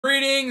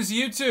things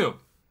YouTube.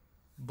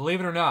 Believe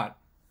it or not,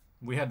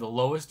 we had the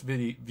lowest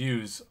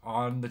views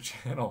on the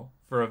channel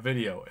for a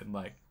video in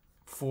like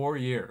 4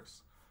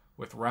 years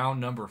with round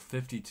number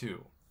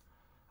 52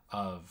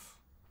 of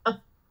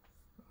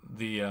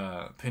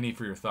the penny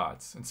for your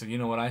thoughts. And so you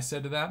know what I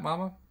said to that,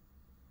 Mama?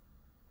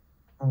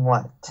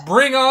 What?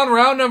 Bring on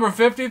round number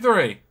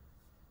 53.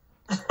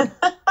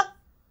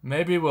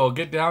 Maybe we'll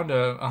get down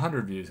to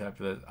 100 views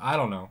after this. I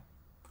don't know.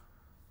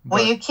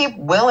 Well, you keep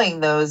willing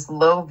those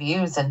low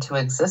views into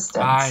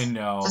existence. I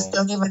know. Just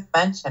don't even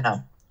mention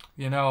them.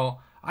 You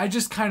know, I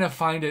just kind of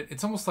find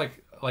it's almost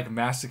like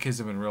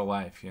masochism in real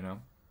life, you know?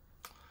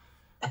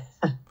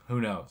 Who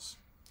knows?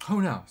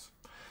 Who knows?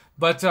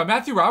 But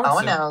Matthew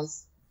Robertson. No one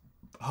knows.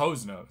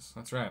 Hose knows.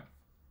 That's right.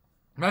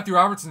 Matthew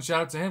Robertson,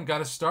 shout out to him, got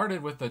us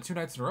started with 2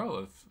 nights in a row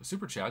of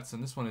Super Chats.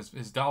 And this one is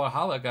his Dollar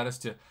Holla got us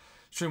to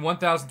stream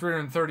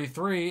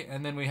 1,333.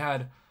 And then we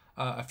had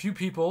a few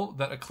people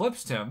that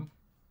eclipsed him,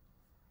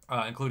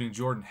 including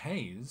Jordan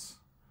Hayes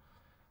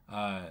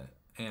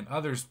and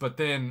others. But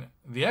then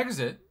the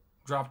exit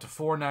dropped to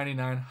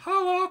 499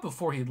 holla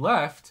before he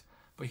left.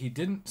 But he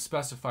didn't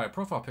specify a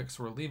profile pic,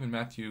 so we're leaving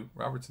Matthew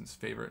Robertson's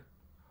favorite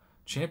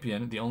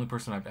champion, the only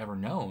person I've ever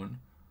known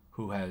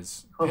who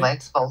likes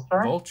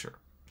Vulture. Vulture.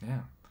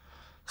 Yeah.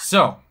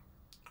 So,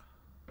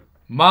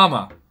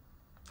 Mama,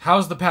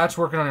 how's the patch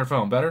working on your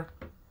phone? Better?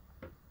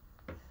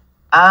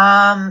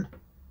 I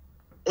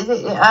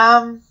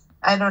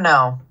don't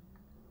know.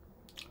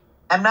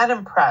 I'm not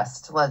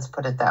impressed. Let's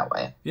put it that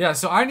way. Yeah,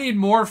 so I need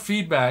more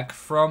feedback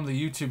from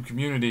the YouTube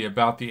community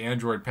about the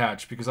Android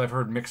patch because I've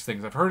heard mixed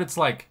things. I've heard it's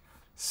like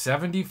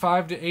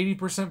 75 to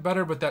 80%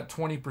 better, but that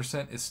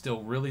 20% is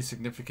still really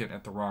significant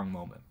at the wrong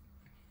moment.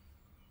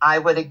 I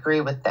would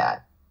agree with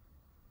that.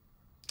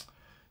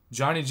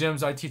 Johnny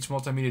Jims, I teach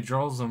multimedia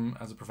journalism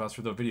as a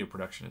professor, though video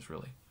production is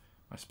really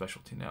my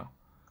specialty now.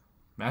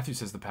 Matthew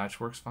says the patch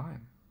works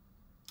fine.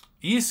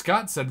 E.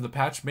 Scott said the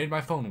patch made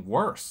my phone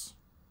worse.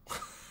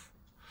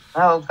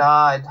 Oh,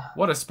 God.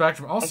 What a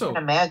spectrum. Also, I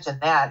can imagine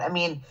that. I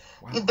mean,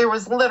 wow. There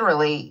was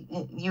literally,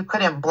 you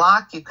couldn't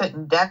block, you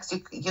couldn't dex,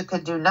 you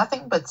could do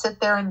nothing but sit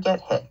there and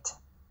get hit.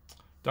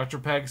 Dr.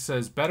 Peg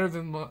says better,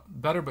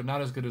 but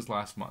not as good as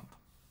last month.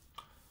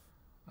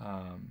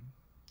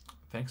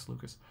 Thanks,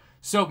 Lucas.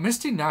 So,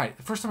 Misty Knight,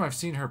 the first time I've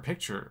seen her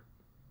picture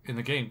in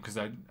the game, because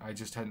I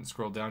just hadn't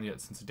scrolled down yet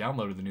since I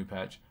downloaded the new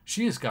patch,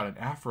 she has got an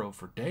afro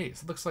for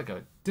days. It looks like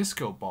a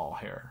disco ball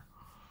hair.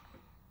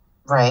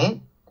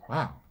 Right?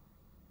 Wow.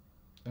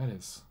 That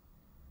is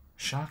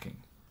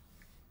shocking.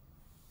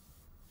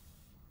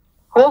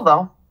 Cool,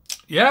 though.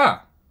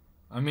 Yeah.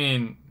 I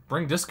mean,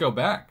 bring disco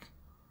back.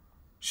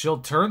 She'll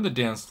turn the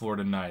dance floor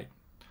tonight.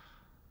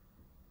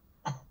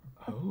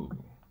 Oh,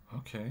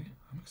 okay.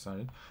 I'm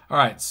excited. All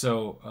right,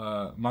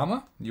 so,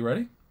 Mama, you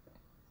ready?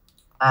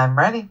 I'm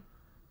ready.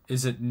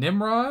 Is it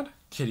Nimrod,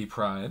 Kitty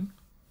Pryde,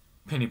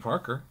 Penny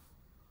Parker,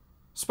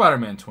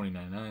 Spider-Man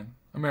 2099,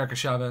 America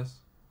Chavez,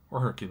 or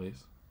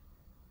Hercules?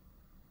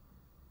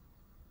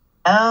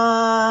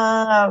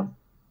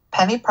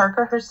 Penny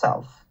Parker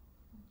herself.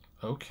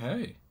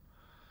 Okay.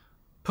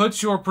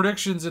 Put your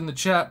predictions in the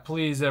chat,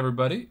 please,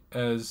 everybody,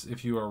 as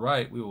if you are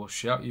right, we will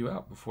shout you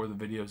out before the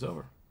video's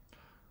over.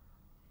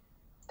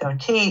 Don't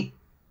cheat.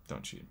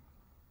 Don't cheat.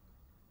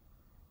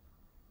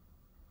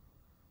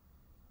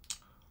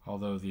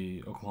 Although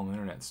the Oklahoma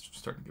internet's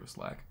starting to give us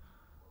lag.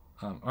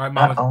 All right,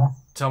 Mama,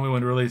 tell me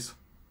when to release.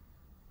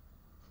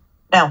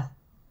 No.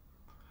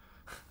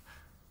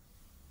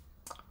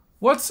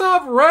 What's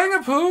up,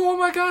 Rangapoo? Oh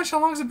my gosh, how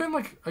long has it been?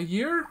 Like a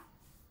year?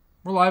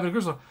 We're live at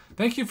Grizzle.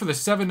 Thank you for the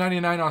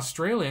 $7.99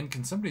 Australian.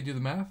 Can somebody do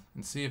the math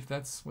and see if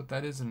that's what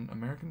that is in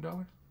American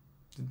dollars?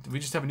 Did we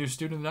just have a new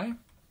student tonight?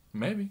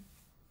 Maybe.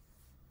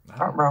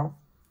 Ruh-roh.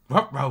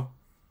 Ruh-roh.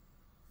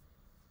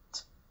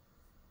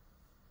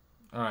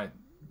 All right.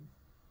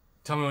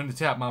 Tell me when to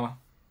tap, Mama.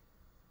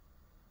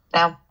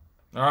 Now.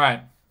 All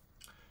right.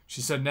 She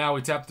said now.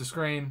 We tap the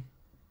screen.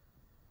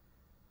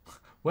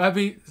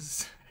 Webby,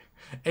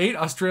 8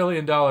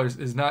 Australian dollars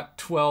is not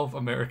 12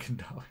 American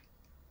dollars.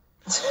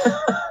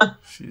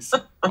 She's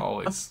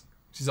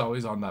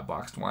always on that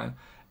boxed wine.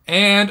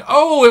 And,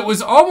 oh, it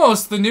was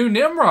almost the new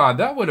Nimrod.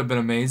 That would have been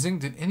amazing.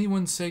 Did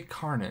anyone say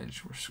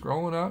Carnage? We're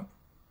scrolling up.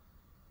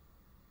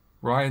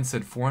 Ryan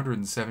said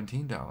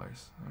 $417.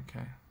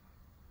 Okay.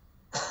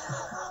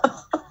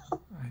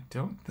 I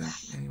don't think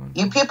anyone...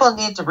 You people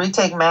need to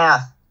retake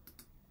math.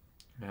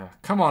 Yeah.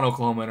 Come on,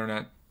 Oklahoma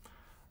internet.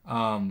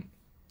 All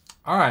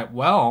right,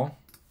 well,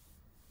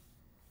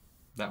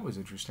 that was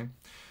interesting.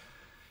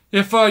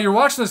 If you're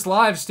watching this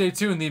live, stay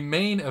tuned. The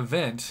main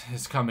event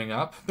is coming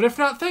up. But if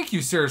not, thank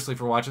you seriously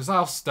for watching this.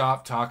 I'll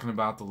stop talking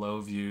about the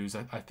low views.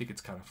 I think it's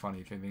kind of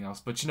funny, if anything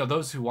else. But, you know,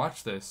 those who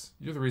watch this,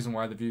 you're the reason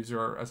why the views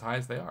are as high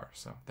as they are.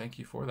 So thank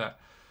you for that.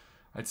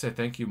 I'd say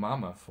thank you,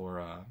 Mama,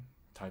 for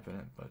typing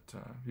it. But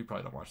you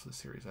probably don't watch this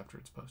series after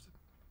it's posted.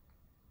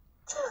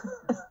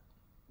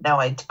 No,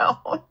 I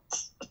don't.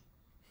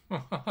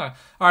 All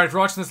right, if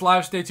you're watching this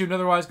live, stay tuned.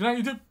 Otherwise, good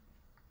night, YouTube.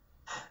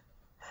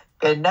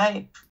 Good night.